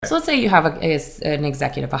So let's say you have an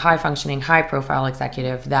executive, a high-functioning, high-profile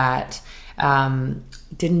executive that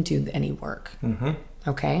didn't do any work. Mm-hmm.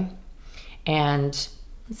 Okay? And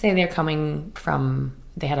let's say they're coming from,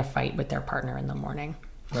 they had a fight with their partner in the morning.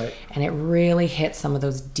 Right. And it really hit some of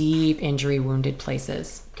those deep injury wounded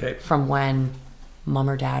places. Okay. From when mom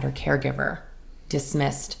or dad or caregiver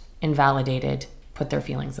dismissed, invalidated, put their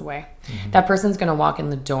feelings away. Mm-hmm. That person's going to walk in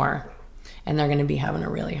the door and they're going to be having a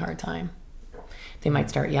really hard time. They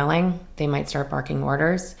might start yelling. They might start barking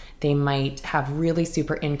orders. They might have really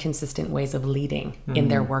super inconsistent ways of leading in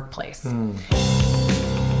their workplace.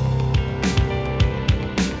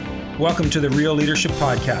 Welcome to the Real Leadership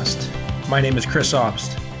Podcast. My name is Chris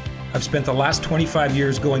Obst. I've spent the last 25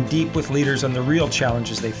 years going deep with leaders on the real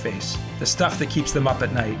challenges they face, the stuff that keeps them up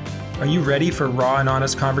at night. Are you ready for raw and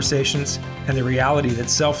honest conversations and the reality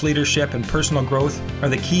that self-leadership and personal growth are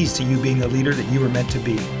the keys to you being the leader that you were meant to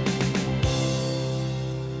be?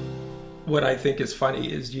 What I think is funny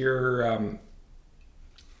is you're on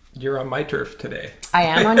my turf today. I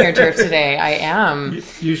am on your turf today. I am.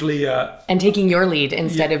 Usually... and taking your lead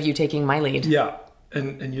instead of you taking my lead. Yeah.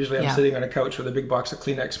 And usually I'm sitting on a couch with a big box of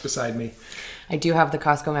Kleenex beside me. I do have the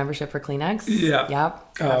Costco membership for Kleenex. Yeah.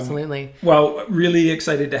 Yep. Absolutely. Well, really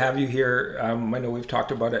excited to have you here. I know we've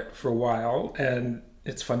talked about it for a while, and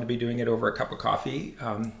it's fun to be doing it over a cup of coffee,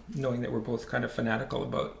 knowing that we're both kind of fanatical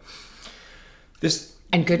about this.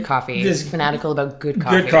 And good coffee. Fanatical about good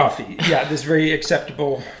coffee. Good coffee. Yeah, this very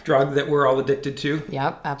acceptable drug that we're all addicted to.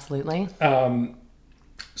 Yep, absolutely.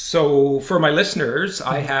 So for my listeners,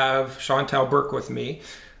 I have Chantal Bourke with me.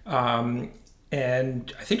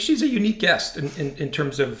 And I think she's a unique guest in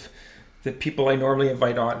terms of the people I normally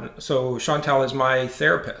invite on. So Chantal is my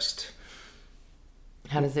therapist.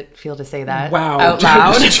 How does it feel to say that out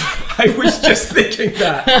loud? I was just thinking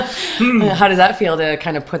that. How does that feel to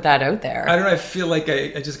kind of put that out there? I don't know. I feel like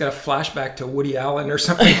I just got a flashback to Woody Allen or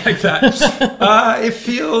something like that. It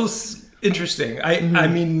feels interesting. I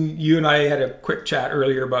mean, you and I had a quick chat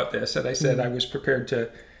earlier about this, and I said I was prepared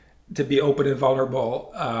to be open and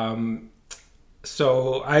vulnerable.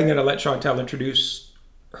 So I'm going to let Chantal introduce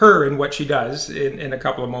her and what she does in a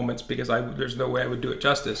couple of moments, because there's no way I would do it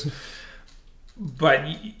justice. But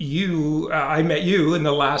I met you in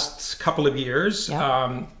the last couple of years,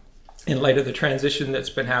 in light of the transition that's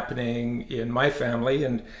been happening in my family.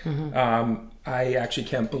 And I actually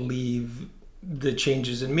can't believe the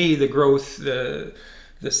changes in me, the growth, the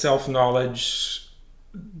self-knowledge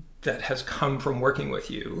that has come from working with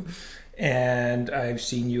you. And I've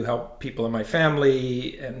seen you help people in my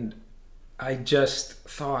family. And I just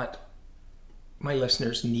thought my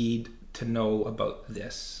listeners need to know about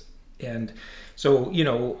this. And so,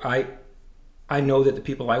 I know that the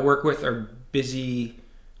people I work with are busy,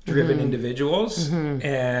 driven individuals.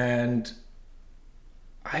 And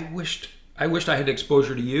I wished I had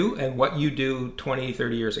exposure to you and what you do 20,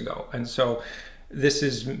 30 years ago. And so this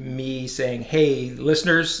is me saying, hey,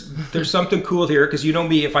 listeners, there's something cool here. Because you know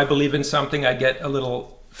me, if I believe in something, I get a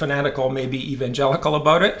little fanatical, maybe evangelical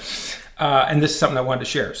about it. And this is something I wanted to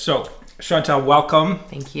share. So Chantal, welcome.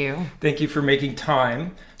 Thank you. Thank you for making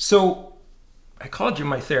time. So I called you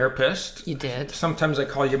my therapist. You did. Sometimes I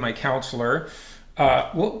call you my counselor.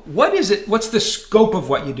 What is it? What's the scope of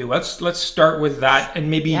what you do? Let's start with that,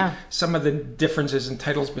 and maybe some of the differences and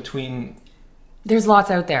titles between. There's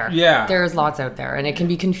lots out there. Yeah. There's lots out there. And it can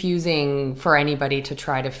be confusing for anybody to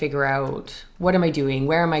try to figure out, what am I doing?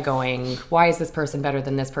 Where am I going? Why is this person better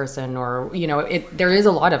than this person? Or, there is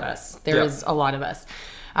a lot of us. There is a lot of us.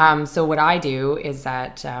 So what I do is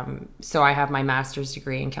that, so I have my master's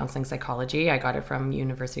degree in counseling psychology. I got it from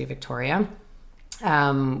University of Victoria.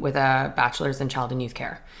 With a bachelor's in child and youth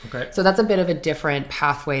care. Okay. So that's a bit of a different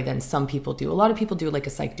pathway than some people do. A lot of people do like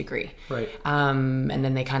a psych degree. Right. And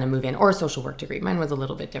then they kind of move in, or a social work degree. Mine was a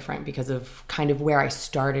little bit different because of kind of where I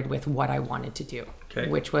started with what I wanted to do,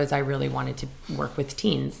 which was I really wanted to work with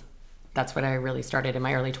teens. That's what I really started in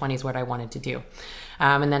my early 20s, what I wanted to do.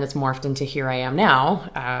 And then it's morphed into here I am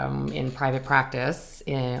now in private practice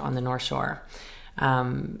on the North Shore.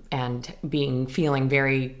 And feeling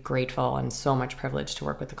very grateful and so much privileged to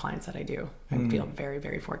work with the clients that I do. I feel very,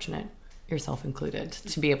 very fortunate, yourself included,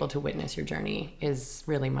 to be able to witness your journey is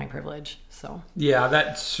really my privilege. So yeah,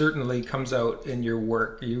 that certainly comes out in your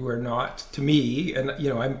work. You are not, to me, and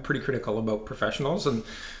I'm pretty critical about professionals, and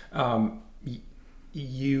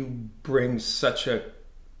you bring such a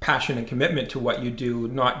passion and commitment to what you do,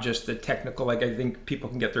 not just the technical. Like, I think people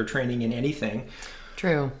can get their training in anything.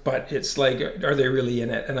 True. But it's like, are they really in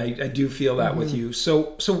it? And I do feel that with you.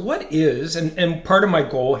 So what is, and part of my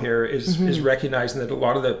goal here is recognizing that a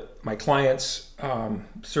lot of my clients,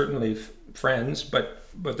 certainly friends, but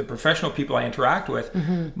but the professional people I interact with,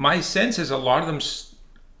 my sense is a lot of them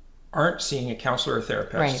aren't seeing a counselor or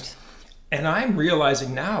therapist. Right. And I'm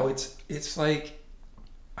realizing now it's like,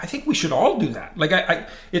 I think we should all do that. Like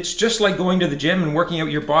it's just like going to the gym and working out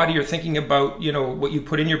your body, or thinking about, what you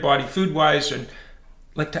put in your body food wise, and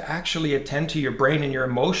like to actually attend to your brain and your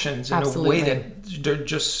emotions in Absolutely. a way that they're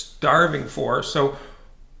just starving for. So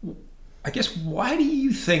I guess, why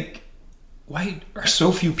are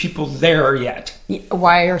so few people there yet?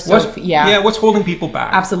 Why are what's holding people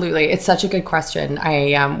back? Absolutely. It's such a good question.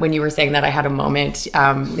 I when you were saying that, I had a moment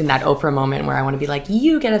in that Oprah moment where I want to be like,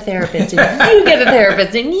 you get a therapist and you get a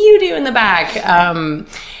therapist and you do in the back.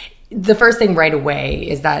 The first thing right away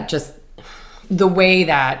is that just the way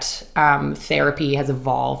that therapy has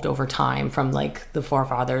evolved over time from like the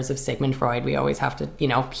forefathers of Sigmund Freud. We always have to,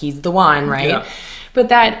 he's the one, right? Yeah. But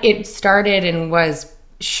that it started and was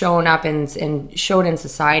shown up and showed in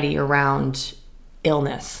society around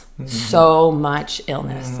illness. So much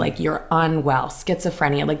illness, like you're unwell,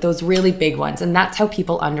 schizophrenia, like those really big ones. And that's how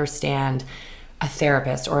people understand a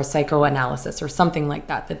therapist or a psychoanalysis or something like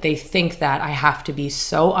that, that they think that I have to be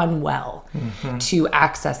so unwell to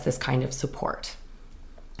access this kind of support.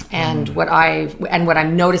 And what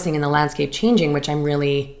I'm noticing in the landscape changing, which I'm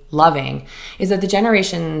really loving, is that the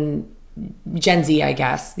generation Gen Z, I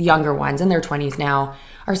guess, the younger ones in their 20s now,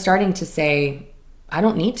 are starting to say, I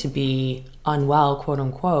don't need to be unwell, quote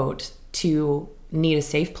unquote, to need a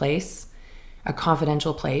safe place, a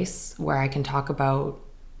confidential place where I can talk about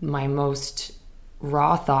my most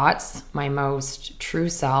raw thoughts, my most true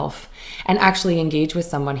self, and actually engage with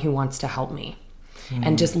someone who wants to help me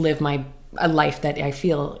and just live a life that I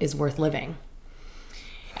feel is worth living.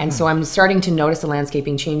 And so I'm starting to notice the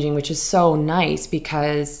landscaping changing, which is so nice,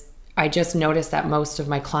 because I just noticed that most of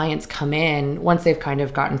my clients come in once they've kind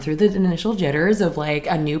of gotten through the initial jitters of like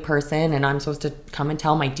a new person, and I'm supposed to come and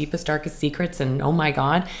tell my deepest, darkest secrets, and oh my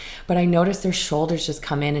God. But I notice their shoulders just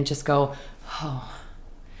come in and just go, oh,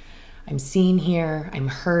 I'm seen here, I'm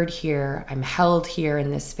heard here, I'm held here in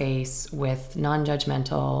this space with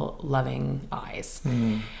non-judgmental, loving eyes.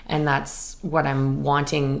 And that's what I'm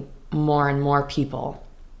wanting more and more people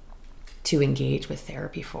to engage with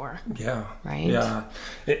therapy for. Yeah. Right? Yeah.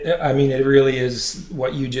 It really is,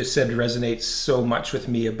 what you just said resonates so much with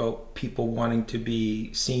me about people wanting to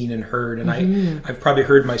be seen and heard. And I've probably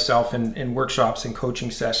heard myself in workshops and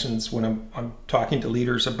coaching sessions when I'm talking to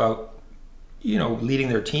leaders about, leading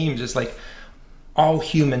their teams. It's like, all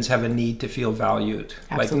humans have a need to feel valued.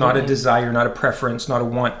 Absolutely. Like not a desire, not a preference, not a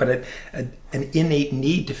want, but an innate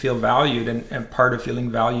need to feel valued. And part of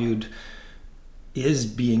feeling valued is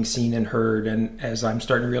being seen and heard, and as I'm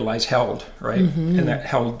starting to realize, held, right? And that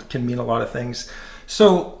held can mean a lot of things.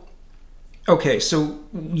 So, okay, so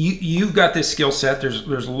you've got this skill set.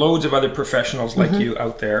 There's loads of other professionals like you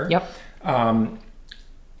out there. Yep.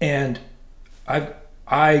 And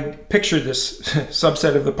I picture this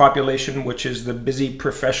subset of the population, which is the busy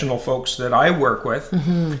professional folks that I work with,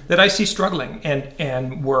 that I see struggling,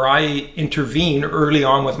 and where I intervene early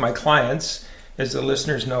on with my clients, as the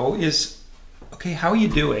listeners know, is, okay, how are you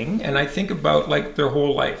doing? And I think about like their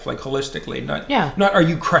whole life, like holistically, not are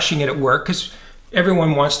you crushing it at work? Because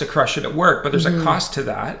everyone wants to crush it at work, but there's a cost to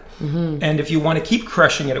that. And if you want to keep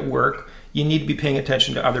crushing it at work, you need to be paying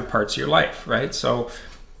attention to other parts of your life, right? So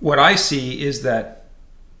what I see is that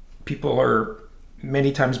people are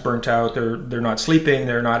many times burnt out. They're not sleeping,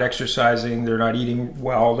 they're not exercising, they're not eating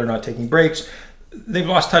well, they're not taking breaks. They've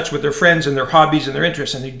lost touch with their friends and their hobbies and their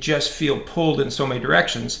interests, and they just feel pulled in so many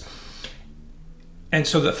directions. And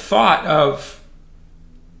so the thought of,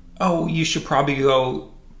 oh, you should probably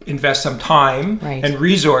go invest some time and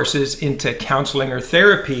resources into counseling or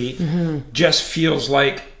therapy just feels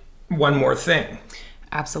like one more thing.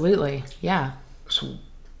 Absolutely. Yeah. So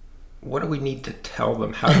what do we need to tell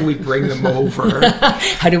them? How do we bring them over?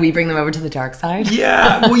 How do we bring them over to the dark side?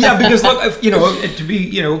 Yeah. Well, yeah, because look, to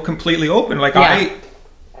be, completely open, like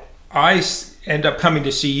I end up coming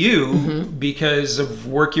to see you because of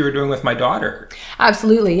work you were doing with my daughter.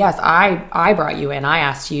 Absolutely. Yes. I brought you in. I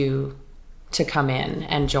asked you to come in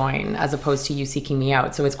and join, as opposed to you seeking me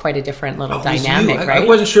out. So it's quite a different little dynamic, right? I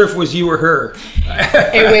wasn't sure if it was you or her.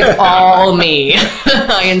 It was all me.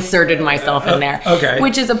 I inserted myself in there. Okay.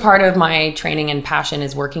 Which is a part of my training and passion,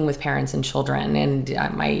 is working with parents and children, and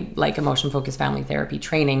my emotion-focused family therapy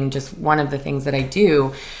training. Just one of the things that I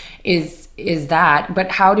do is that.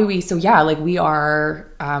 But how do we, we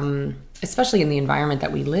are, especially in the environment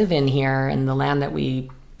that we live in here and the land that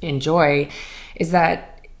we enjoy, is that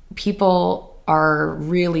people are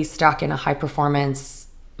really stuck in a high performance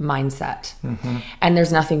mindset. And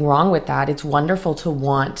there's nothing wrong with that. It's wonderful to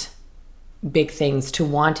want big things, to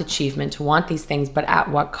want achievement, to want these things, but at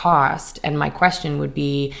what cost? And my question would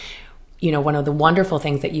be, one of the wonderful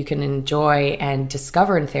things that you can enjoy and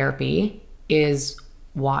discover in therapy is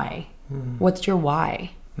why. What's your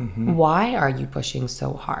why? Why are you pushing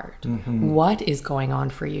so hard? What is going on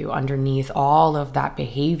for you underneath all of that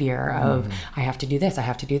behavior of, I have to do this, I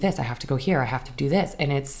have to do this, I have to go here, I have to do this.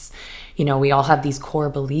 And it's, we all have these core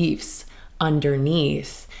beliefs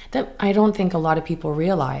underneath that I don't think a lot of people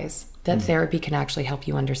realize that therapy can actually help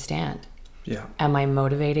you understand. Yeah. Am I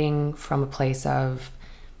motivating from a place of,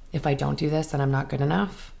 if I don't do this, then I'm not good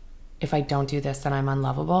enough? If I don't do this, then I'm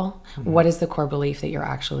unlovable? What is the core belief that you're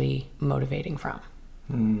actually motivating from?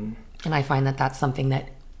 And I find that that's something that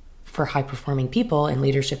for high performing people in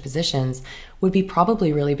leadership positions would be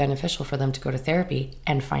probably really beneficial for them to go to therapy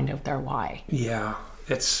and find out their why. Yeah,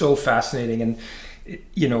 it's so fascinating. And,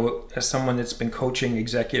 as someone that's been coaching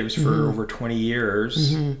executives for over 20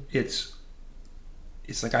 years, it's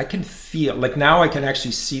like I can feel, like now I can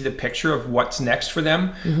actually see the picture of what's next for them.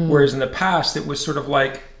 Whereas in the past, it was sort of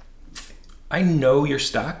like, I know you're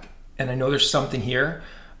stuck and I know there's something here.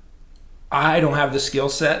 I don't have the skill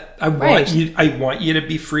set. I want you to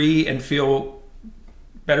be free and feel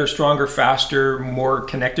better, stronger, faster, more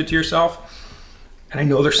connected to yourself. And I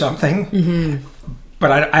know there's something,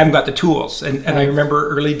 but I haven't got the tools. And I remember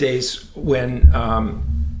early days when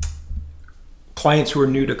clients who were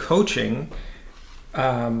new to coaching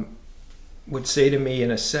would say to me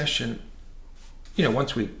in a session,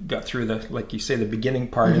 once we got through like you say, the beginning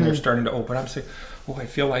part and they're starting to open up, say, oh, I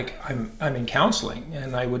feel like I'm in counseling.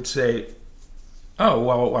 And I would say, oh,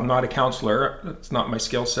 well, I'm not a counselor. It's not my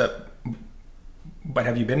skill set. But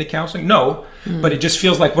have you been to counseling? No, but it just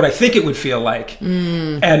feels like what I think it would feel like.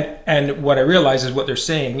 And what I realize is what they're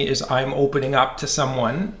saying is I'm opening up to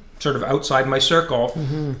someone sort of outside my circle.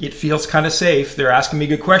 It feels kind of safe. They're asking me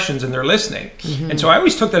good questions and they're listening. And so I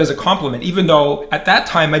always took that as a compliment, even though at that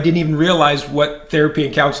time I didn't even realize what therapy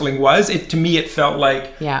and counseling was. To me, it felt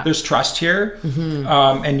like there's trust here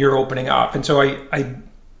and you're opening up. And so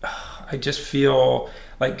I just feel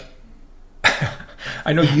like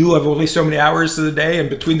I know you have only so many hours of the day, and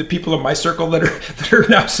between the people in my circle that are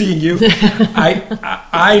now seeing you,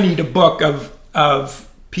 I need a book of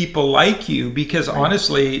people like you, because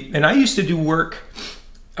honestly, and I used to do work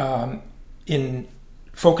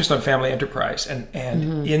focused on family enterprise, and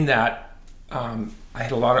in that I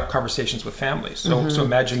had a lot of conversations with families. So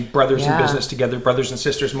imagine brothers in business together, brothers and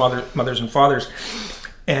sisters, mothers and fathers,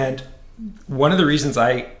 and one of the reasons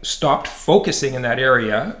I stopped focusing in that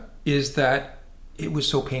area is that it was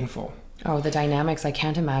so painful. Oh, the dynamics, I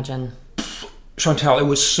can't imagine. Chantal, it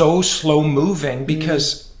was so slow moving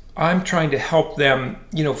because I'm trying to help them,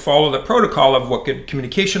 follow the protocol of what good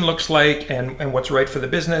communication looks like and what's right for the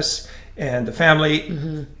business and the family.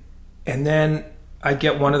 And then I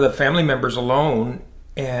get one of the family members alone,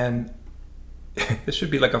 and this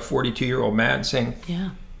should be like a 42-year-old man saying,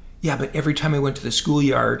 yeah, but every time I went to the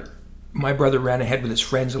schoolyard, my brother ran ahead with his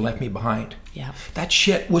friends and left me behind. Yeah, that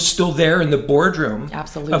shit was still there in the boardroom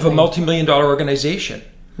of a multi-million-dollar organization.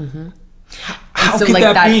 How so could like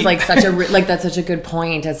that that's be? Like such a that's such a good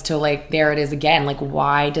point as to like, there it is again. Like,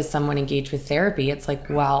 why does someone engage with therapy? It's like,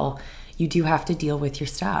 well, you do have to deal with your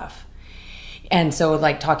stuff. And so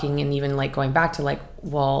like talking and even like going back to like,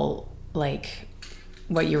 well, like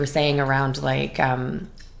what you were saying around like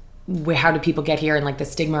how do people get here and like the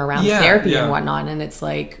stigma around therapy and whatnot. And it's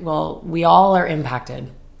like, well, we all are impacted,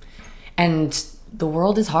 and the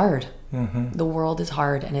world is hard. The world is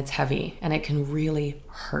hard and it's heavy and it can really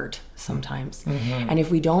hurt sometimes. And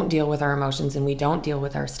if we don't deal with our emotions and we don't deal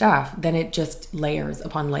with our stuff, then it just layers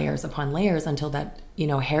upon layers upon layers until that,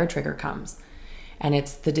 hair trigger comes. And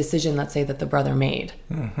it's the decision, let's say, that the brother made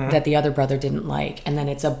that the other brother didn't like. And then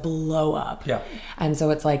it's a blow up. Yeah. And so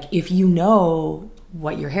it's like, if you know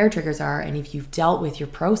what your hair triggers are, and if you've dealt with your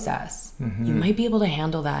process, you might be able to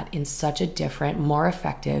handle that in such a different, more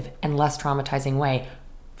effective, and less traumatizing way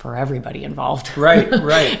for everybody involved.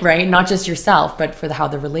 Right. Right? Not just yourself, but for how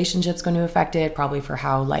the relationship's going to affect it, probably for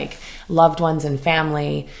how like loved ones and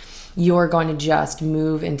family, you're going to just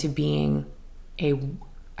move into being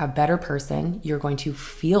a better person. You're going to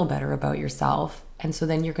feel better about yourself. And so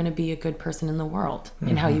then you're going to be a good person in the world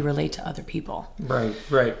in how you relate to other people. Right.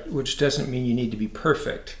 Which doesn't mean you need to be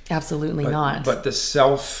perfect. Absolutely not. But the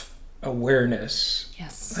self-awareness.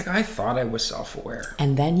 Yes. Like, I thought I was self-aware.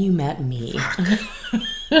 And then you met me.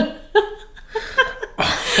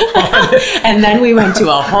 And then we went to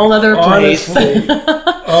a whole other place. And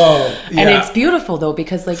it's beautiful though,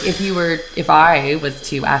 because like if I was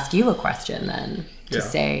to ask you a question then to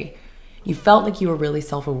say, you felt like you were really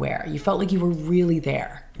self-aware. You felt like you were really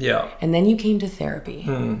there. Yeah. And then you came to therapy.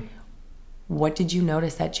 What did you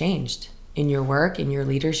notice that changed in your work, in your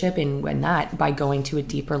leadership, in that, by going to a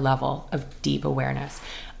deeper level of deep awareness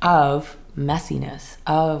of messiness,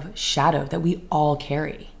 of shadow that we all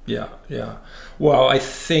carry? Yeah. Well, I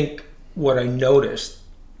think what I noticed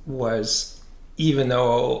was, even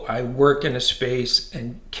though I work in a space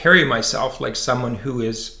and carry myself like someone who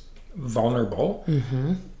is vulnerable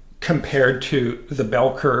compared to the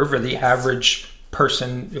bell curve or the average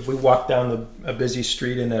person, if we walk down a busy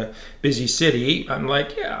street in a busy city, I'm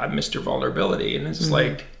like, yeah, I'm Mr. Vulnerability. And it's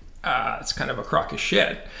like, it's kind of a crock of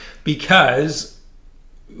shit, because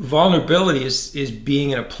vulnerability is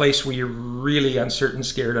being in a place where you're really uncertain,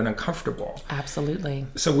 scared, and uncomfortable. Absolutely.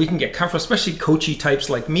 So we can get comfortable, especially coachy types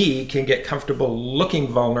like me can get comfortable looking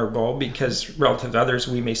vulnerable, because relative to others,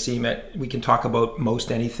 we can talk about most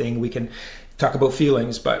anything. We can talk about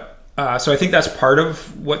feelings, but so I think that's part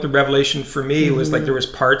of what the revelation for me was. Like, there was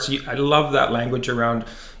parts, I love that language around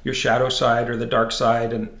your shadow side or the dark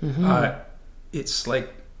side. And it's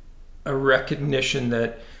like a recognition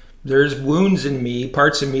that there's wounds in me,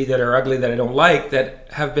 parts of me that are ugly, that I don't like, that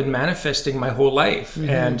have been manifesting my whole life.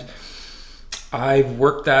 And I've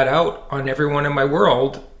worked that out on everyone in my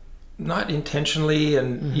world, not intentionally.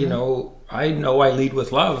 And, I know I lead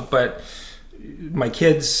with love, but my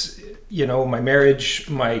kids, my marriage,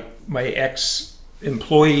 my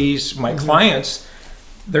ex-employees, my clients,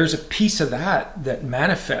 there's a piece of that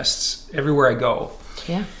manifests everywhere I go.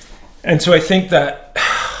 Yeah. And so I think that...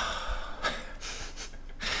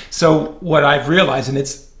 So what I've realized, and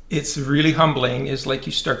it's really humbling, is like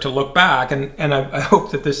you start to look back, and I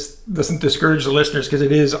hope that this doesn't discourage the listeners, because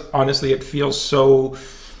it is, honestly, it feels so,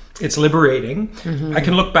 it's liberating. I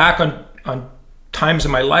can look back on times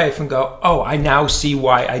in my life and go, oh, I now see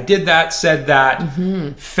why I did that, said that,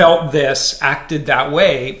 felt this, acted that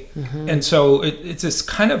way. And so it's this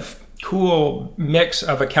kind of cool mix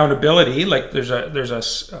of accountability, like there's a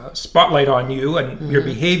spotlight on you and your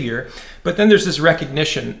behavior, but then there's this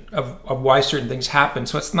recognition of why certain things happen.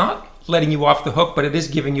 So it's not letting you off the hook, but it is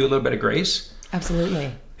giving you a little bit of grace.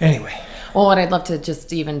 Absolutely. Anyway. Well, what I'd love to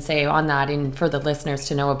just even say on that, and for the listeners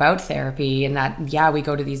to know about therapy, and that, we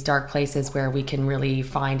go to these dark places where we can really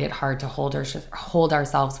find it hard to hold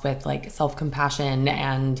ourselves with like self-compassion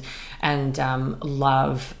and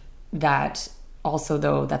love. That also,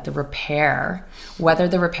 though, that the repair, whether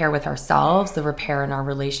the repair with ourselves, the repair in our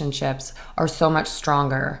relationships, are so much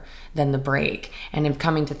stronger than the break. And in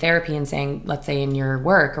coming to therapy and saying, let's say in your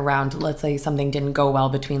work around, let's say something didn't go well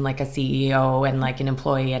between like a CEO and like an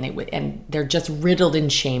employee, and they're just riddled in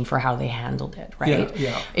shame for how they handled it, right?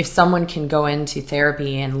 Yeah. If someone can go into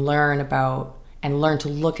therapy and learn to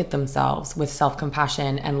look at themselves with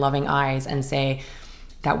self-compassion and loving eyes and say,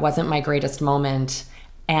 that wasn't my greatest moment,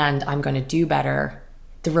 and I'm going to do better,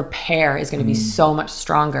 the repair is going to be so much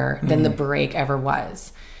stronger than the break ever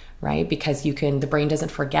was, right? Because the brain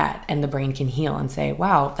doesn't forget, and the brain can heal and say,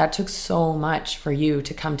 wow, that took so much for you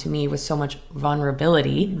to come to me with so much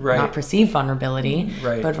vulnerability, not perceived vulnerability,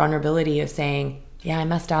 but vulnerability of saying, yeah, I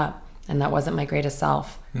messed up and that wasn't my greatest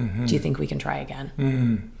self. Do you think we can try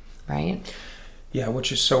again? Right? Yeah,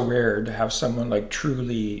 which is so rare to have someone like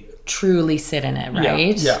truly sit in it,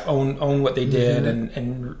 right? Yeah, own what they did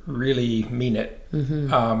and really mean it.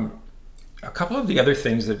 A couple of the other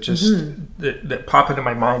things that just that pop into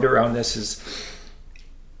my mind around this is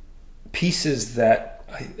pieces that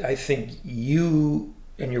I think you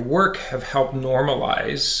and your work have helped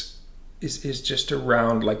normalize is just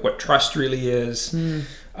around like what trust really is,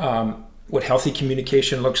 what healthy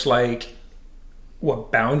communication looks like,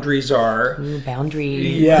 what boundaries are.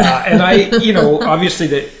 Boundaries. Yeah, and I,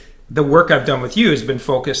 obviously the work I've done with you has been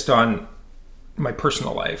focused on my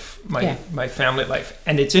personal life, my family life.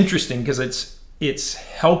 And it's interesting because it's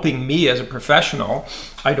helping me as a professional.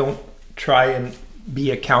 I don't try and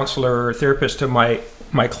be a counselor or therapist to my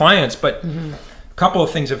clients, but a couple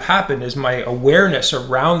of things have happened is my awareness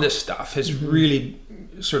around this stuff has really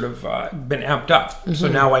sort of been amped up. So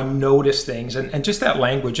now I notice things and just that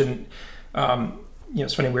language. And,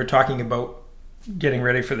 it's funny, we were talking about getting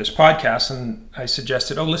ready for this podcast, and I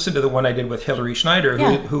suggested, listen to the one I did with Hillary Schneider,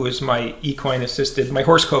 who is my equine assisted, my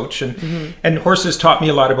horse coach, and horses taught me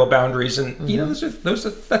a lot about boundaries. And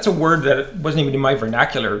that's a word that wasn't even in my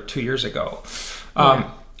vernacular 2 years ago.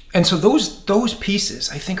 And so those pieces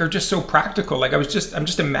I think are just so practical. Like I'm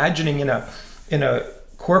just imagining in a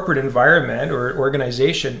corporate environment or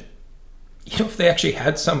organization, if they actually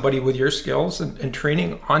had somebody with your skills and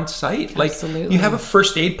training on site. Like Absolutely. You have a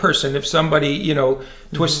first aid person if somebody,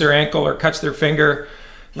 twists their ankle or cuts their finger,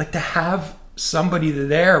 like to have somebody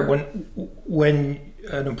there when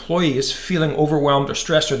an employee is feeling overwhelmed or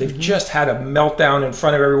stressed, or they've just had a meltdown in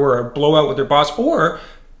front of everywhere, or a blowout with their boss, or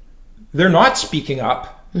they're not speaking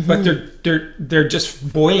up, but they're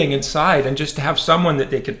just boiling inside, and just to have someone that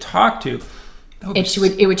they could talk to,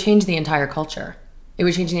 it would change the entire culture. It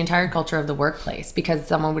would change the entire culture of the workplace, because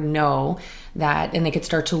someone would know that, and they could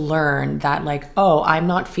start to learn that, like, oh, I'm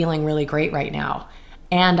not feeling really great right now,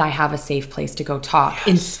 and I have a safe place to go talk,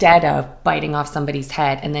 instead of biting off somebody's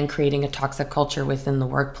head and then creating a toxic culture within the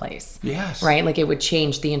workplace. Yes. Right? Like, it would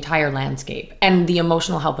change the entire landscape and the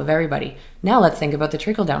emotional help of everybody. Now let's think about the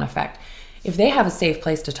trickle-down effect. If they have a safe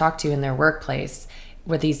place to talk to in their workplace,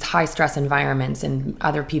 with these high stress environments and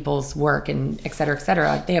other people's work and et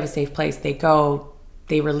cetera, they have a safe place. They go,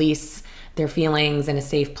 they release their feelings in a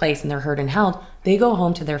safe place, and they're heard and held. They go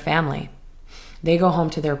home to their family. They go home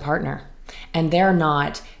to their partner. And they're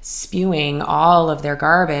not spewing all of their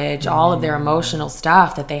garbage, all of their emotional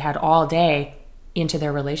stuff that they had all day into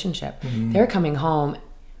their relationship. They're coming home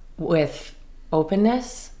with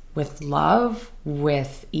openness, with love,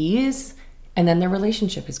 with ease, and then their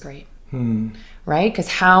relationship is great. Right? Because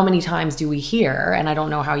how many times do we hear, and I don't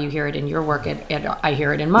know how you hear it in your work, I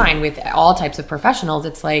hear it in mine with all types of professionals.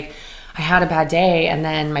 It's like, I had a bad day, and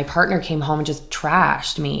then my partner came home and just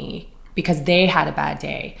trashed me because they had a bad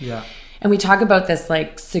day. Yeah. And we talk about this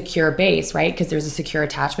like secure base, right? Because there's a secure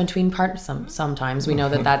attachment between partners. Sometimes we know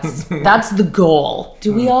that's the goal.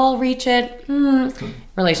 Do we all reach it?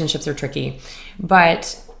 Relationships are tricky.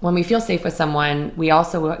 But when we feel safe with someone,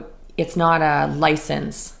 it's not a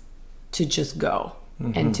license to just go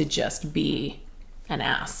and to just be an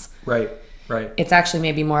ass. Right. It's actually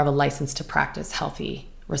maybe more of a license to practice healthy,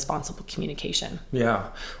 responsible communication. Yeah.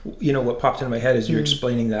 You know, what popped into my head is you're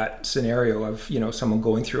explaining that scenario of, you know, someone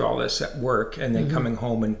going through all this at work and then coming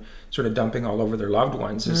home and sort of dumping all over their loved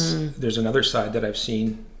ones. There's another side that I've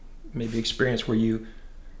seen, maybe experienced, where you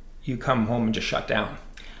come home and just shut down.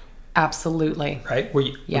 Absolutely. Right? Where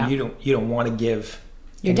you don't want to give.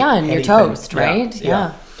 You're done. You're toast, right?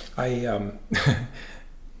 Yeah.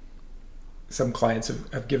 Some clients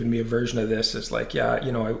have given me a version of this. It's like,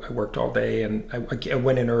 I worked all day, and I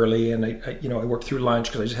went in early, and I worked through lunch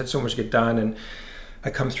because I just had so much to get done, and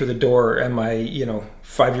I come through the door, and my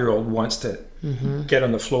 5-year-old wants to get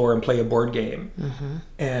on the floor and play a board game,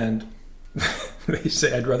 and they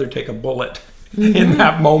say I'd rather take a bullet in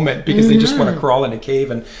that moment, because they just want to crawl in a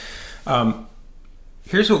cave. And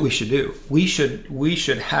here's what we should do. We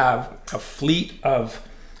should have a fleet of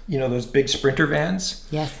those big Sprinter vans.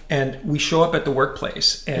 Yes. And we show up at the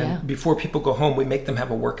workplace, and before people go home, we make them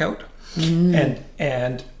have a workout, and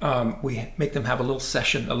we make them have a little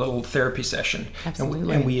session, a little therapy session.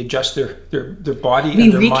 Absolutely. And we adjust their body. We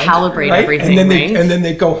and their recalibrate mind, right? everything, and then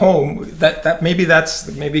they go home. Maybe that's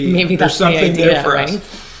there's something the idea, there for right?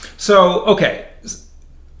 us. So, okay.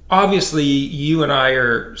 Obviously, you and I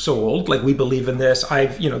are sold. Like, we believe in this.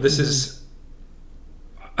 This is.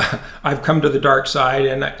 I've come to the dark side,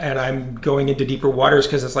 and I'm going into deeper waters,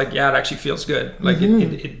 because it's like, it actually feels good. Like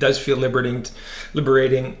it does feel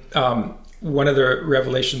liberating. One of the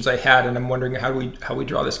revelations I had, and I'm wondering how we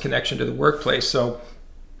draw this connection to the workplace. So,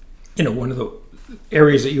 one of the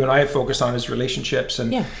areas that you and I have focused on is relationships,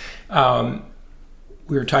 and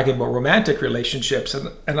we were talking about romantic relationships,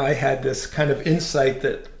 and I had this kind of insight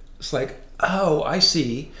that it's like, oh, I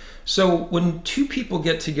see. So when two people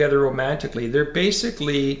get together romantically, they're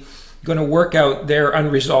basically going to work out their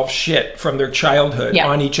unresolved shit from their childhood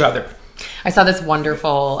on each other. I saw this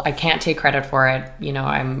wonderful, I can't take credit for it.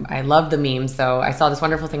 I love the memes, though. I saw this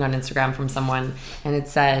wonderful thing on Instagram from someone, and it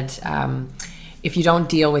said, if you don't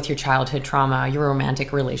deal with your childhood trauma, your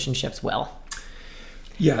romantic relationships will.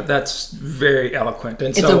 Yeah, that's very eloquent.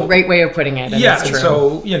 And it's a great way of putting it. And it's true.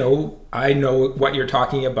 So, I know what you're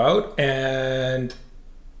talking about, and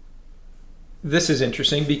this is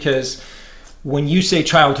interesting, because when you say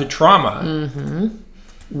childhood trauma,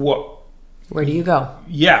 where do you go?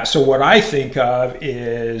 Yeah, so what I think of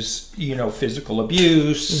is, physical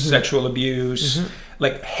abuse, sexual abuse,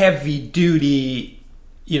 like heavy duty,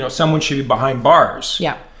 someone should be behind bars.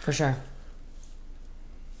 Yeah, for sure.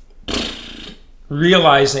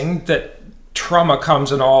 Realizing that trauma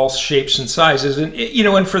comes in all shapes and sizes. And,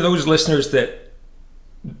 and for those listeners that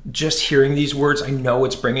just hearing these words, I know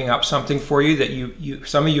it's bringing up something for you, that you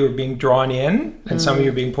some of you are being drawn in, and some of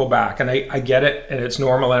you are being pulled back. And I get it, and it's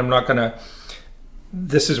normal. And I'm not going to,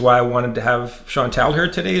 this is why I wanted to have Chantal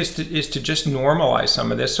here today, is to just normalize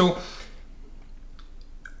some of this. So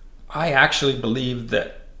I actually believe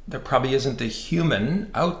that there probably isn't a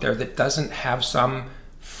human out there that doesn't have some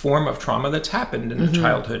form of trauma that's happened in their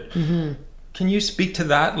childhood. Can you speak to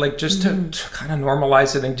that? Like just to kind of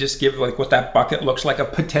normalize it and just give like what that bucket looks like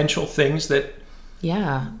of potential things that.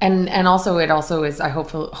 Yeah. And also it also is, I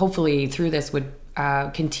hopefully through this would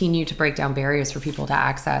continue to break down barriers for people to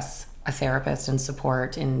access a therapist and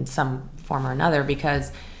support in some form or another,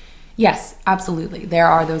 because yes, absolutely. There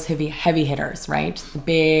are those heavy hitters, right? The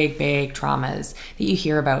big traumas that you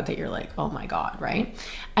hear about that you're like, oh my God, right?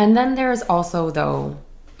 And then there's also though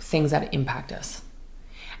things that impact us.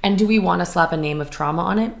 And do we want to slap a name of trauma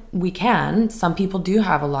on it? We can. Some people do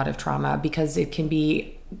have a lot of trauma because it can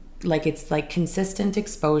be like, it's like consistent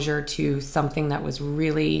exposure to something that was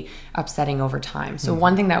really upsetting over time. So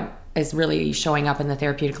one thing that is really showing up in the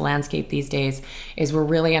therapeutic landscape these days is we're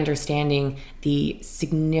really understanding the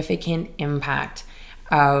significant impact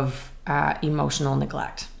of emotional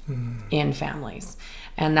neglect in families.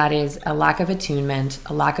 And that is a lack of attunement,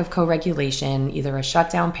 a lack of co-regulation, either a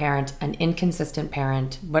shutdown parent, an inconsistent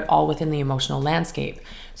parent, but all within the emotional landscape.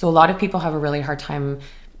 So a lot of people have a really hard time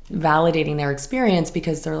validating their experience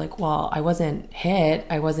because they're like, well, I wasn't hit,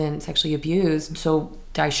 I wasn't sexually abused, so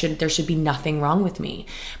there should be nothing wrong with me.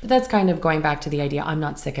 But that's kind of going back to the idea, I'm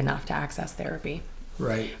not sick enough to access therapy.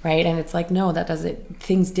 Right. And it's like, no,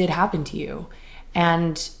 things did happen to you.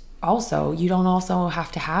 And also, you don't also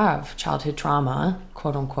have to have childhood trauma,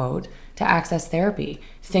 quote unquote, to access therapy.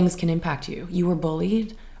 Things can impact you. You were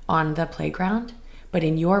bullied on the playground, but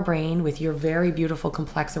in your brain, with your very beautiful,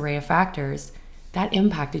 complex array of factors, that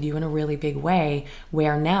impacted you in a really big way,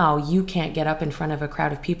 where now you can't get up in front of a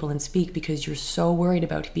crowd of people and speak because you're so worried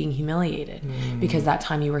about being humiliated because that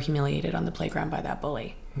time you were humiliated on the playground by that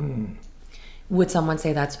bully. Would someone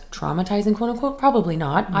say that's traumatizing, quote unquote? Probably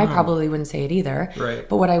not. No. I probably wouldn't say it either. Right.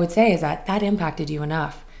 But what I would say is that impacted you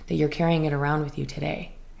enough that you're carrying it around with you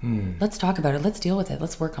today. Let's talk about it. Let's deal with it.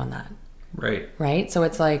 Let's work on that. Right. So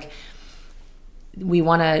it's like, we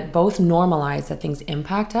want to both normalize that things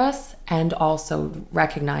impact us and also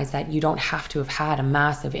recognize that you don't have to have had a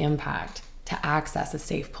massive impact to access a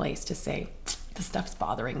safe place to say, this stuff's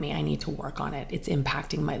bothering me. I need to work on it. It's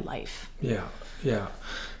impacting my life. Yeah.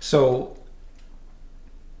 So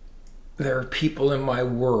there are people in my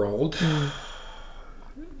world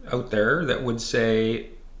out there that would say,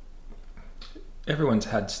 everyone's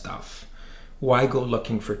had stuff. Why go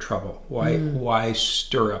looking for trouble? Why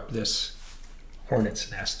stir up this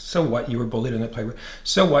hornet's nest? So what? You were bullied in the playground.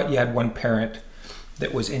 So what? You had one parent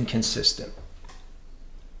that was inconsistent.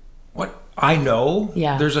 What? I know.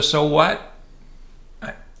 Yeah. There's a so what?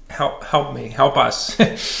 Help me. Help us.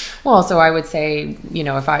 Well, so I would say, and you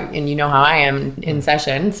know how I am in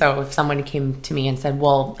session. So if someone came to me and said,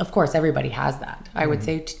 well, of course, everybody has that. I would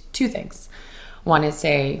say two things. One is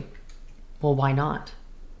say, well, why not?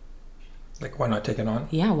 Like, why not take it on?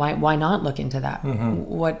 Yeah, why not look into that?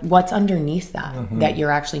 What's underneath that that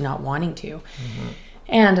you're actually not wanting to?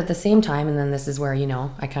 And at the same time, and then this is where,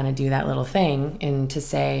 I kind of do that little thing, and to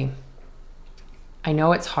say, I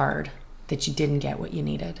know it's hard that you didn't get what you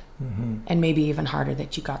needed. And maybe even harder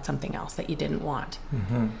that you got something else that you didn't want.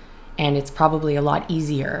 And it's probably a lot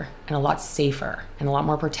easier and a lot safer and a lot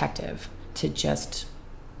more protective to just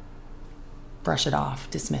brush it off,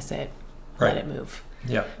 dismiss it, let it move.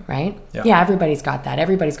 Yeah. Right? Yeah, everybody's got that.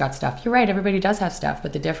 Everybody's got stuff. You're right, everybody does have stuff.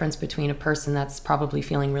 But the difference between a person that's probably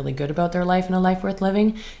feeling really good about their life and a life worth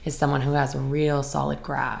living is someone who has a real solid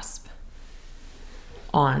grasp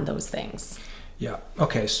on those things. Yeah.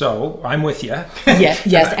 Okay, so I'm with you.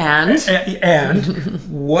 Yes, and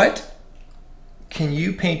what can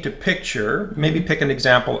you paint a picture, maybe pick an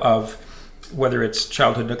example of whether it's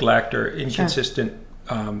childhood neglect or inconsistent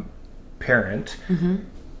parent,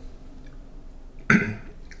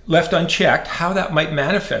 left unchecked, how that might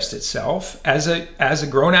manifest itself as a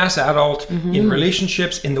grown-ass adult in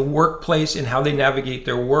relationships, in the workplace, in how they navigate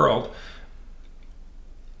their world.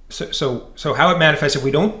 So how it manifests if we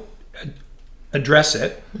don't address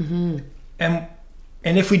it,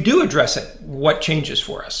 and if we do address it, what changes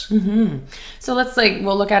for us? So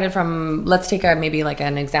we'll look at it from, let's take maybe like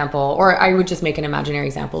an example, or I would just make an imaginary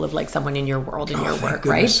example of like someone in your world, in your work,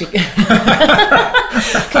 right?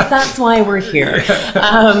 Because that's why we're here.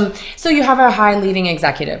 So you have a high leading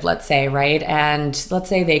executive, let's say, right? And let's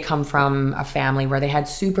say they come from a family where they had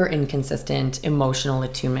super inconsistent emotional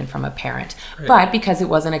attunement from a parent. Right. But because it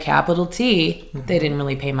wasn't a capital T, they didn't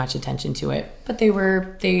really pay much attention to it. But they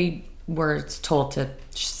were told to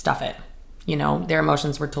stuff it. Their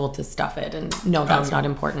emotions were told to stuff it, and no, that's not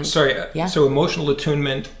important. Sorry. Yeah. So emotional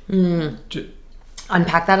attunement.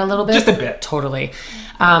 Unpack that a little bit. Just a bit. Totally.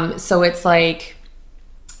 So it's like,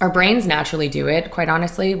 Our brains naturally do it, quite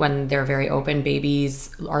honestly, when they're very open.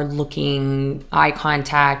 Babies are looking, eye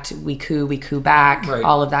contact, we coo back, right.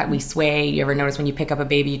 All of that, we sway. You ever notice when you pick up a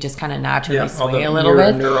baby, you just kind of naturally sway a little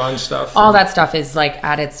bit? Neuron stuff. All that stuff is like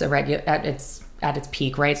at its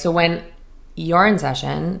peak, right? So when you're in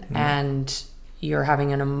session and you're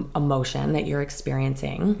having an emotion that you're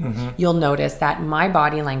experiencing, you'll notice that my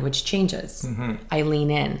body language changes. I lean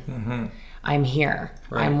in. I'm here.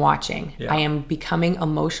 Right. I'm watching. Yeah. I am becoming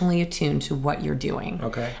emotionally attuned to what you're doing.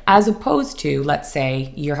 Okay. As opposed to, let's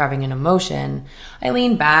say, you're having an emotion. I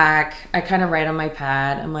lean back. I kind of write on my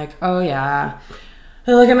pad. I'm like, oh yeah.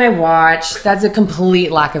 I look at my watch. That's a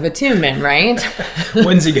complete lack of attunement, right?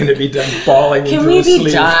 When's he going to be done bawling? Can we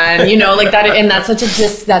be done? You know, like that. And that's such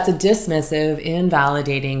that's a dismissive,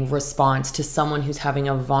 invalidating response to someone who's having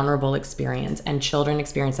a vulnerable experience. And children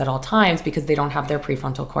experience at all times because they don't have their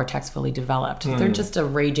prefrontal cortex fully developed. They're just a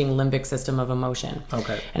raging limbic system of emotion.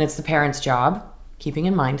 Okay. And it's the parent's job, keeping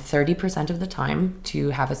in mind 30% of the time, to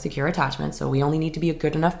have a secure attachment. So we only need to be a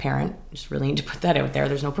good enough parent. Just really need to put that out there.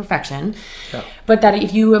 There's no perfection. Yeah. But that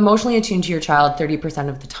if you emotionally attune to your child 30%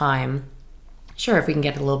 of the time, sure, if we can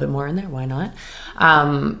get a little bit more in there, why not?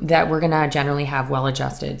 That we're going to generally have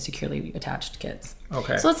well-adjusted, securely attached kids.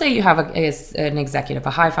 Okay. So let's say you have an executive,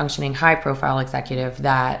 a high-functioning, high-profile executive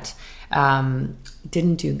that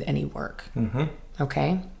didn't do any work.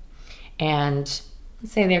 Okay? And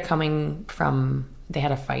let's say they're coming from, they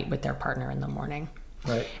had a fight with their partner in the morning.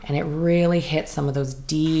 Right. And it really hit some of those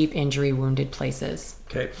deep injury wounded places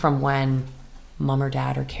from when mom or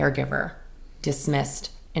dad or caregiver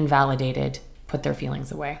dismissed, invalidated, put their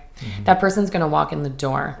feelings away. That person's going to walk in the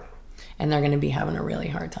door and they're going to be having a really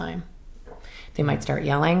hard time. They might start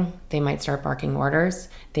yelling. They might start barking orders.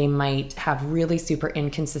 They might have really super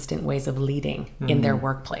inconsistent ways of leading in their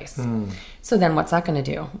workplace. So then what's that going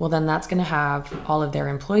to do? Well, then that's going to have all of their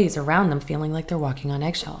employees around them feeling like they're walking on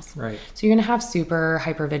eggshells. Right. So you're going to have super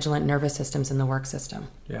hypervigilant nervous systems in the work system.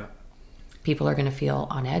 Yeah. People are going to feel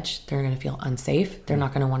on edge. They're going to feel unsafe. They're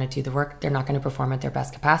not going to want to do the work. They're not going to perform at their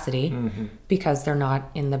best capacity because they're not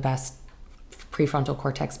in the best prefrontal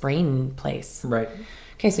cortex brain place. Right.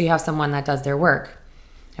 Okay, so you have someone that does their work.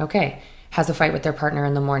 Okay, has a fight with their partner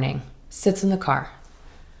in the morning, sits in the car,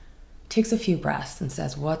 takes a few breaths and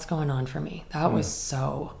says, what's going on for me? That was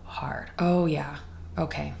so hard. Oh yeah,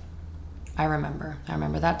 okay. I remember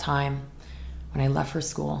that time when I left for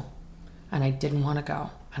school and I didn't want to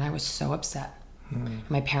go and I was so upset. And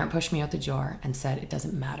my parent pushed me out the door and said, it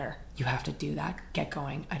doesn't matter. You have to do that. Get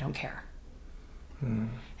going. I don't care.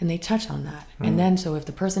 And they touch on that. And then, so if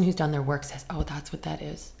the person who's done their work says, oh, that's what that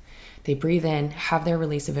is, they breathe in, have their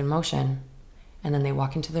release of emotion, and then they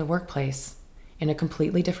walk into their workplace in a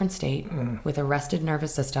completely different state with a rested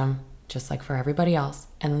nervous system, just like for everybody else.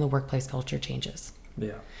 And then the workplace culture changes.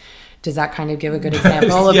 Yeah. Does that kind of give a good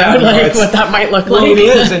example about what that might look like? It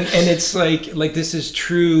is. And it's like this is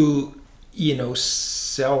true, you know,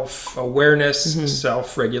 self-awareness,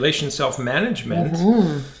 self-regulation,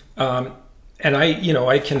 self-management. And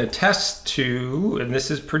I can attest to, and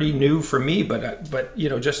this is pretty new for me, but you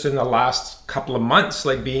know, just in the last couple of months,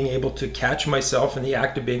 like being able to catch myself in the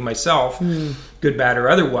act of being myself, good, bad, or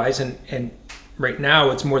otherwise. And right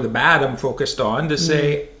now it's more the bad I'm focused on to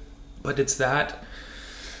say, but it's that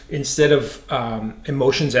instead of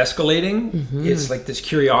emotions escalating, it's like this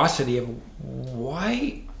curiosity of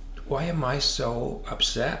why am I so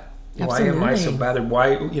upset? Absolutely. Why am I so bothered?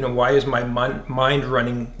 Why is my mind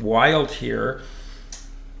running wild here?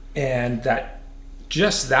 And the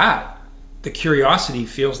curiosity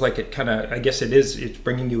feels like it kind of, I guess it's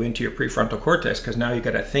bringing you into your prefrontal cortex, because now you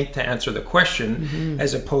got to think to answer the question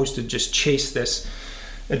as opposed to just chase this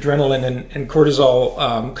adrenaline and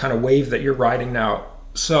cortisol kind of wave that you're riding now.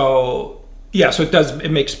 So yeah, so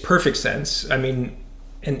it makes perfect sense. I mean,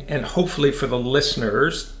 and hopefully for the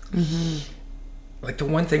listeners, like the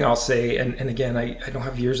one thing I'll say, and again, I don't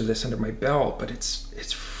have years of this under my belt, but it's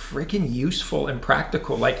freaking useful and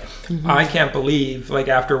practical. Like I can't believe, like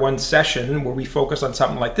after one session where we focus on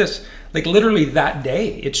something like this, like literally that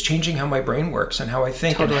day, it's changing how my brain works and how I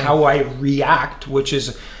think and how I react, which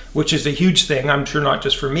is a huge thing. I'm sure not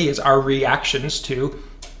just for me, is our reactions to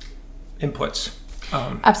inputs.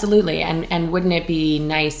 Absolutely. And wouldn't it be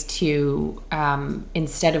nice to,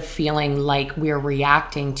 instead of feeling like we're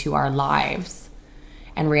reacting to our lives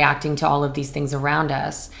and reacting to all of these things around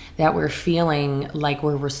us, that we're feeling like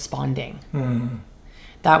we're responding.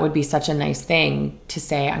 That would be such a nice thing to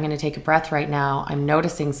say, I'm going to take a breath right now. I'm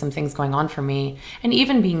noticing some things going on for me. And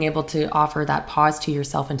even being able to offer that pause to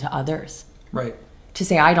yourself and to others. Right. To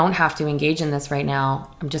say, I don't have to engage in this right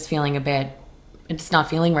now. I'm just feeling it's not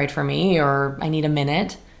feeling right for me, or I need a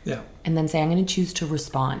minute. Yeah. And then say, I'm going to choose to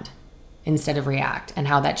respond instead of react, and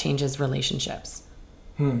how that changes relationships.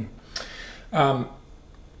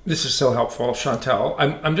 This is so helpful, Chantal.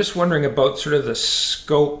 I'm just wondering about sort of the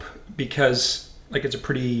scope, because like it's a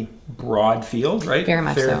pretty broad field, right? Very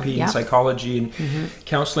much Therapy so. Yeah. and psychology and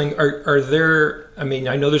counseling. Are there, I mean,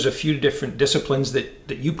 I know there's a few different disciplines that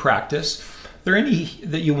you practice. Are there any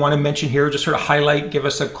that you want to mention here, just sort of highlight, give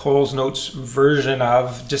us a Cole's Notes version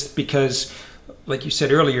of, just because, like you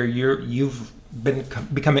said earlier, you've been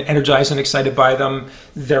becoming energized and excited by them.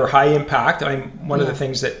 They're high impact. One of the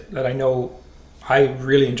things that I know I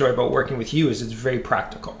really enjoy about working with you is it's very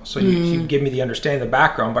practical. So you give me the understanding, the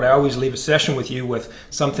background, but I always leave a session with you with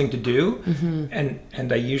something to do,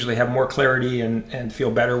 and I usually have more clarity and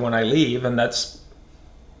feel better when I leave, and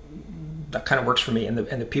that kind of works for me. And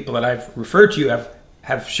the people that I've referred to you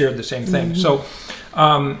have shared the same thing. So,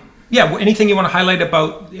 anything you want to highlight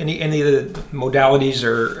about any of the modalities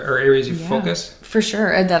or areas you focus? For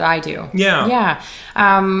sure, that I do. Yeah.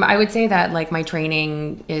 I would say that like my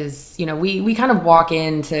training is, we kind of walk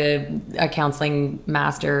into a counseling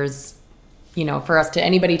master's, for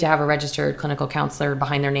anybody to have a registered clinical counselor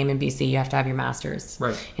behind their name in BC, you have to have your master's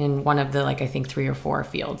in one of the, I think 3 or 4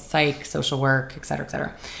 fields: psych, social work, et cetera, et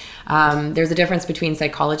cetera. There's a difference between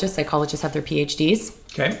psychologists. Psychologists have their PhDs.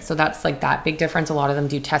 Okay. So that's like that big difference. A lot of them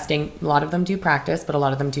do testing. A lot of them do practice, but a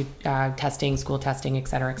lot of them do testing, school testing, et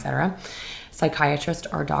cetera, et cetera. Psychiatrists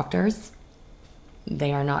are doctors.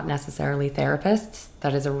 They are not necessarily therapists.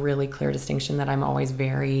 That is a really clear distinction that I'm always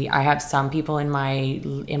I have some people in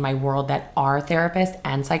my world that are therapists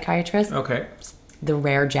and psychiatrists. Okay. The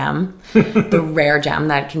rare gem. The rare gem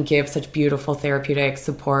that can give such beautiful therapeutic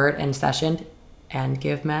support and session and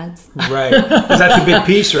give meds. Right. Because that's a big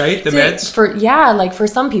piece, right? The meds? For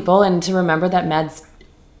some people, and to remember that meds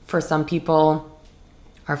for some people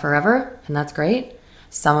are forever, and that's great.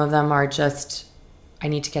 Some of them are just, I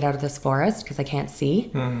need to get out of this forest because I can't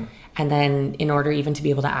see. And then in order even to be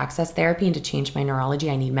able to access therapy and to change my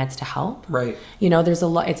neurology, I need meds to help. Right. There's a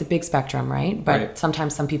lot, it's a big spectrum, right? But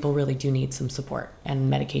sometimes some people really do need some support, and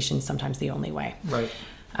medication is sometimes the only way. Right.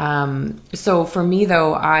 So for me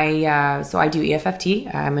though, I do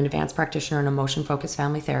EFFT. I'm an advanced practitioner in emotion-focused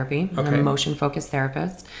family therapy. I'm an emotion-focused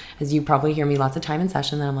therapist. As you probably hear me lots of time in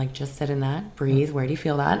session, that I'm like, just sit in that, breathe. Where do you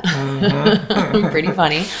feel that? Pretty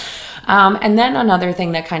funny. And then another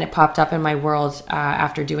thing that kind of popped up in my world,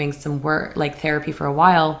 after doing some work, like therapy for a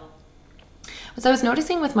while, was I was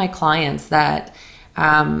noticing with my clients that,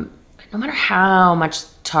 no matter how much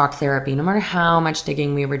talk therapy, no matter how much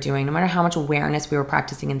digging we were doing, no matter how much awareness we were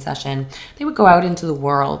practicing in session, they would go out into the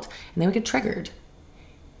world and they would get triggered.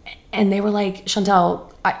 And they were like,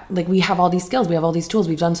 Chantal, we have all these skills, we have all these tools,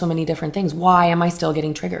 we've done so many different things. Why am I still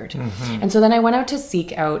getting triggered? And so then I went out to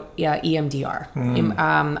seek out EMDR,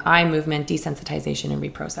 eye movement desensitization and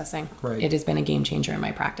reprocessing. Right. It has been a game changer in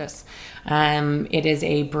my practice. It is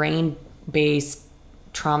a brain-based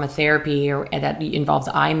trauma therapy that involves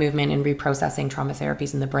eye movement and reprocessing trauma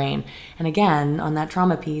therapies in the brain. And again, on that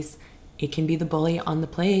trauma piece, it can be the bully on the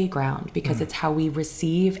playground, because it's how we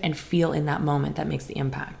receive and feel in that moment that makes the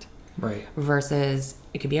impact. Right. Versus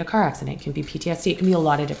it could be a car accident, it can be PTSD, it can be a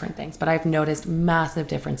lot of different things. But I've noticed massive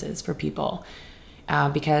differences for people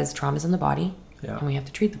because trauma's in the body, and we have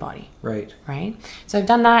to treat the body. Right. Right. So I've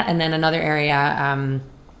done that. And then another area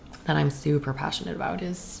that I'm super passionate about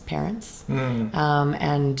is parents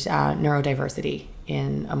and neurodiversity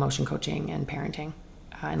in emotion coaching and parenting,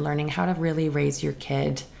 and learning how to really raise your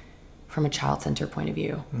kid from a child-centered point of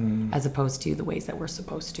view, as opposed to the ways that we're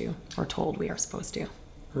supposed to, or told we are supposed to.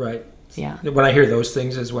 Right. Yeah. When I hear those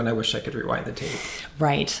things is when I wish I could rewind the tape.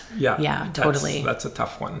 Right. Yeah. Yeah, totally. That's a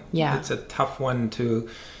tough one. Yeah. It's a tough one to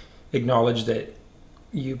acknowledge that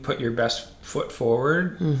you put your best foot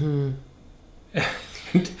forward.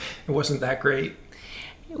 It wasn't that great.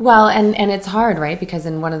 Well, and it's hard, right? Because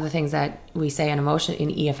in one of the things that we say in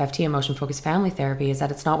EFFT, emotion-focused family therapy, is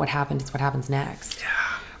that it's not what happened, it's what happens next. Yeah.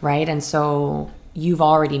 Right? And so you've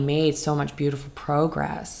already made so much beautiful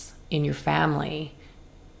progress in your family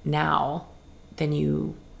now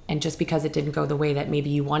and just because it didn't go the way that maybe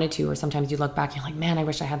you wanted to, or sometimes you look back and you're like, man, I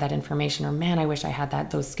wish I had that information, or man, I wish I had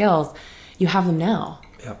those skills. You have them now.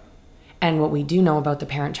 Yeah. And what we do know about the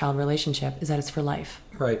parent-child relationship is that it's for life.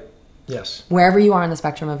 Right. Yes. Wherever you are on the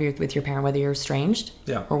spectrum with your parent, whether you're estranged,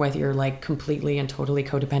 or whether you're like completely and totally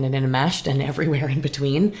codependent and enmeshed and everywhere in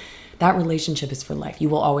between, that relationship is for life. You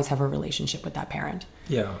will always have a relationship with that parent.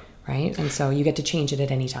 Yeah. Right? And so you get to change it at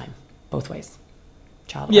any time, both ways.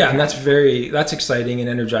 Child. Yeah, and that's exciting and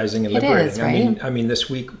energizing and liberating. It is, right? I mean, this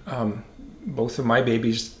week, both of my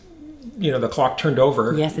babies the clock turned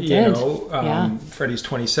over. Yes, it did. Freddie's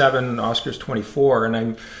 27, Oscar's 24,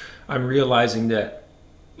 and I'm realizing that,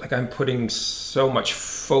 like, I'm putting so much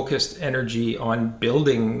focused energy on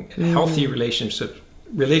building healthy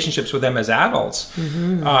relationships with them as adults,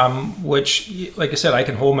 which, like I said, I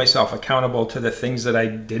can hold myself accountable to the things that I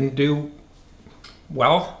didn't do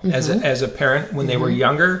well as a parent when they were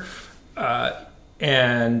younger,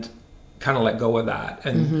 and kind of let go of that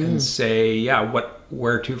and say,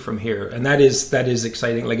 where to from here. And that is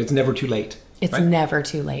exciting. Like, it's never too late. It's never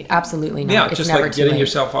too late. Absolutely not. Yeah, it's just never like too getting late.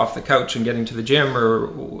 yourself off the couch and getting to the gym,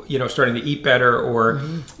 or starting to eat better, or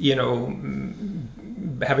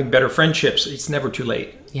having better friendships. It's never too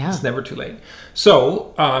late. Yeah, it's never too late.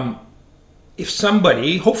 So if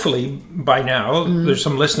somebody, hopefully by now, there's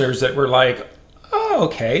some listeners that were like, oh,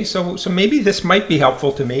 okay, so maybe this might be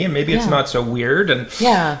helpful to me, and maybe it's not so weird. And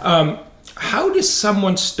how does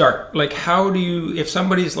someone start? Like, if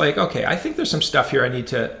somebody's like, okay, I think there's some stuff here I need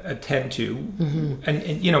to attend to,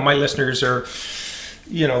 and my listeners are,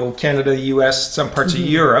 Canada, the US, some parts of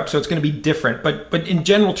Europe, so it's going to be different. But in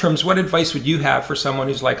general terms, what advice would you have for someone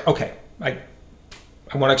who's like, okay, I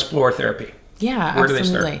want to explore therapy? Yeah, Where do they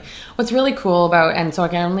absolutely. start? What's really cool about, and so I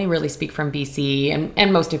can only really speak from BC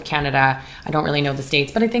and most of Canada. I don't really know the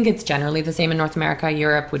States, but I think it's generally the same in North America.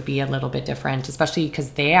 Europe would be a little bit different, especially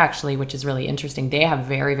because they actually, which is really interesting, they have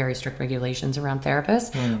very, very strict regulations around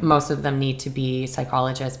therapists. Most of them need to be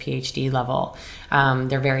psychologists, PhD level.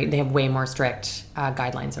 They have way more strict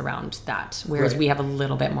guidelines around that, whereas we have a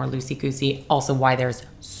little bit more loosey-goosey. Also, why there's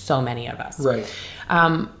so many of us. Right.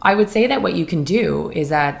 I would say that what you can do is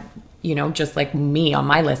that, just like me on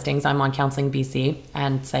my listings, I'm on Counseling BC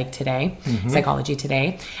and Psychology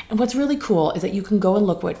Today. And what's really cool is that you can go and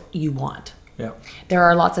look what you want. Yeah. There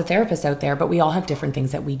are lots of therapists out there, but we all have different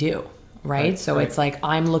things that we do, right? So it's like,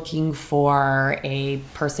 I'm looking for a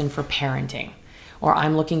person for parenting, or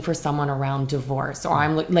I'm looking for someone around divorce, or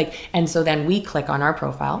I'm and so then we click on our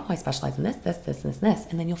profile. I specialize in this,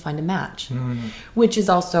 and then you'll find a match, which is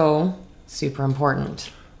also super important.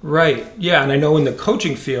 Right. Yeah. And I know in the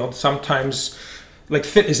coaching field, sometimes like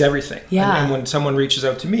fit is everything. Yeah. And when someone reaches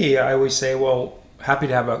out to me, I always say, well, happy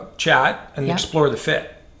to have a chat and explore the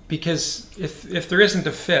fit. Because if there isn't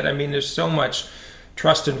a fit, I mean, there's so much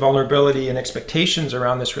trust and vulnerability and expectations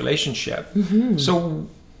around this relationship. So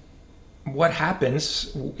what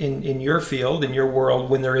happens in your field, in your world,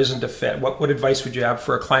 when there isn't a fit? What advice would you have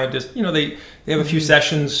for a client? They have a few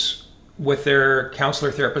sessions with their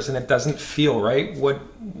counselor therapist and it doesn't feel right.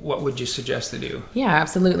 What would you suggest to do? Yeah,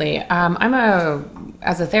 absolutely.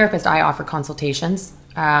 As a therapist, I offer consultations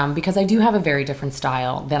because I do have a very different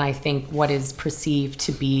style than I think what is perceived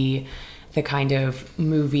to be the kind of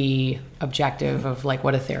movie objective of like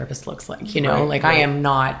what a therapist looks like, I am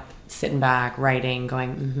not sitting back writing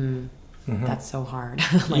going, that's so hard.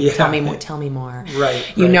 Tell me more.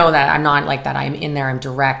 Right. You know that I'm not like that. I'm in there. I'm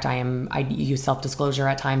direct. I use self-disclosure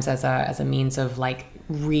at times as a means of like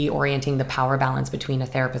reorienting the power balance between a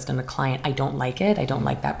therapist and a client. I don't like it. I don't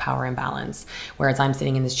like that power imbalance. Whereas I'm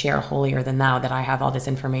sitting in this chair holier than thou that I have all this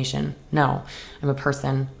information. No, I'm a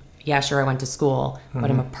person. Yeah, sure, I went to school, but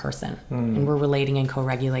I'm a person. And we're relating and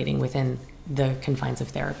co-regulating within the confines of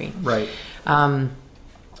therapy. Right.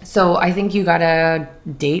 So I think you gotta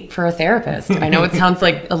date for a therapist. I know it sounds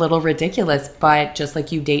like a little ridiculous, but just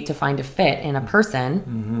like you date to find a fit in a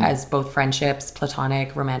person, as both friendships,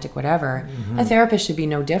 platonic, romantic, whatever, a therapist should be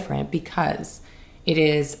no different, because it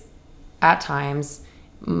is at times,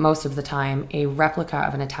 most of the time, a replica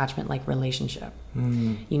of an attachment-like relationship.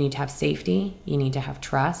 You need to have safety, you need to have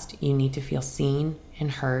trust, you need to feel seen and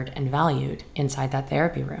heard and valued inside that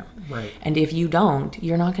therapy room. Right. And if you don't,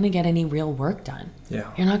 you're not going to get any real work done. Yeah.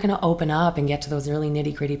 You're not going to open up and get to those really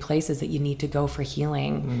nitty-gritty places that you need to go for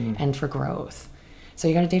healing and for growth. So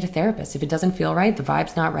you got to date a therapist. If it doesn't feel right, the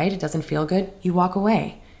vibe's not right, it doesn't feel good, you walk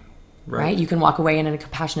away. Right? You can walk away in a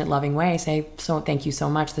compassionate, loving way, say, so thank you so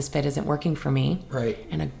much, this fit isn't working for me. Right.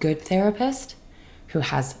 And a good therapist who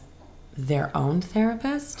has their own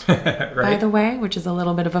therapist, right. by the way, which is a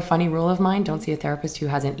little bit of a funny rule of mine. Don't see a therapist who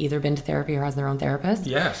hasn't either been to therapy or has their own therapist.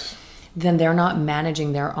 Yes. Then they're not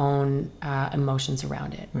managing their own emotions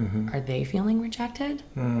around it. Are they feeling rejected?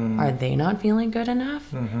 Are they not feeling good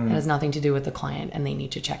enough? That has nothing to do with the client, and they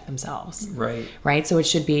need to check themselves. Right. Right? So it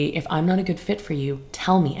should be, if I'm not a good fit for you,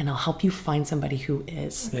 tell me, and I'll help you find somebody who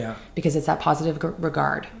is. Yeah. Because it's that positive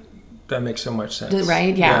regard. That makes so much sense.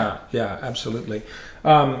 Right? Yeah. Yeah, absolutely.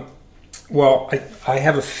 Well, I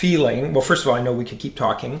have a feeling, well, first of all, I know we could keep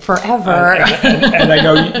talking. Forever. And I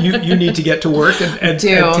know you need to get to work and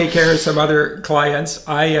take care of some other clients.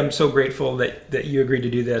 I am so grateful that you agreed to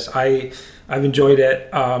do this. I've enjoyed it.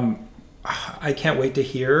 I can't wait to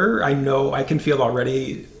hear. I know I can feel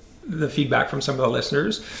already the feedback from some of the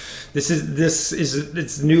listeners. This is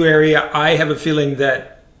it's a new area. I have a feeling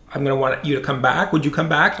that I'm going to want you to come back. Would you come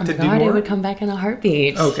back to do more? I would come back in a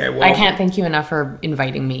heartbeat. Okay, well, I can't thank you enough for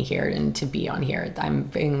inviting me here and to be on here. I'm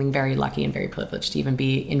feeling very lucky and very privileged to even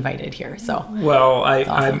be invited here. So, well,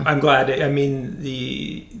 awesome. I'm glad. I mean,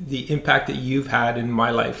 the impact that you've had in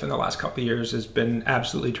my life in the last couple of years has been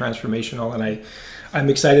absolutely transformational, and I'm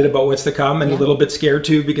excited about what's to come, and a little bit scared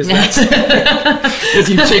too, because that's because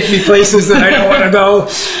you take me places that I don't want to go.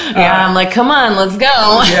 Yeah, I'm like, come on, let's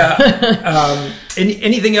go. Yeah.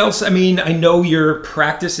 Anything else? I mean, I know your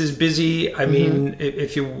practice is busy. I mean,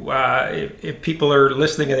 if people are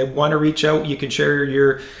listening and they want to reach out, you can share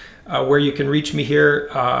your where you can reach me here.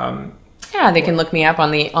 Yeah, they can look me up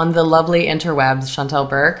on the lovely interwebs, Chantal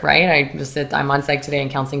Bourke, right? I'm on Psych Today and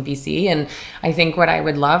Counseling BC, and I think what I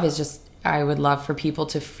would love is I would love for people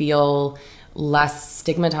to feel less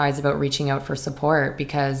stigmatized about reaching out for support,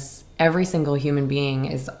 because every single human being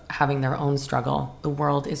is having their own struggle. The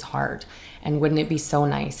world is hard. And wouldn't it be so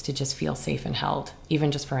nice to just feel safe and held,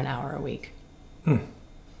 even just for an hour a week?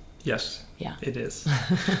 Yes. Yeah. It is.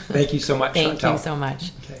 Thank you so much, Chantal. Thank you so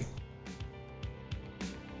much. Okay.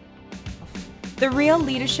 The Real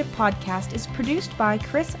Leadership Podcast is produced by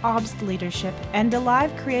Chris Obst Leadership and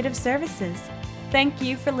Alive Creative Services. Thank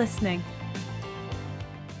you for listening.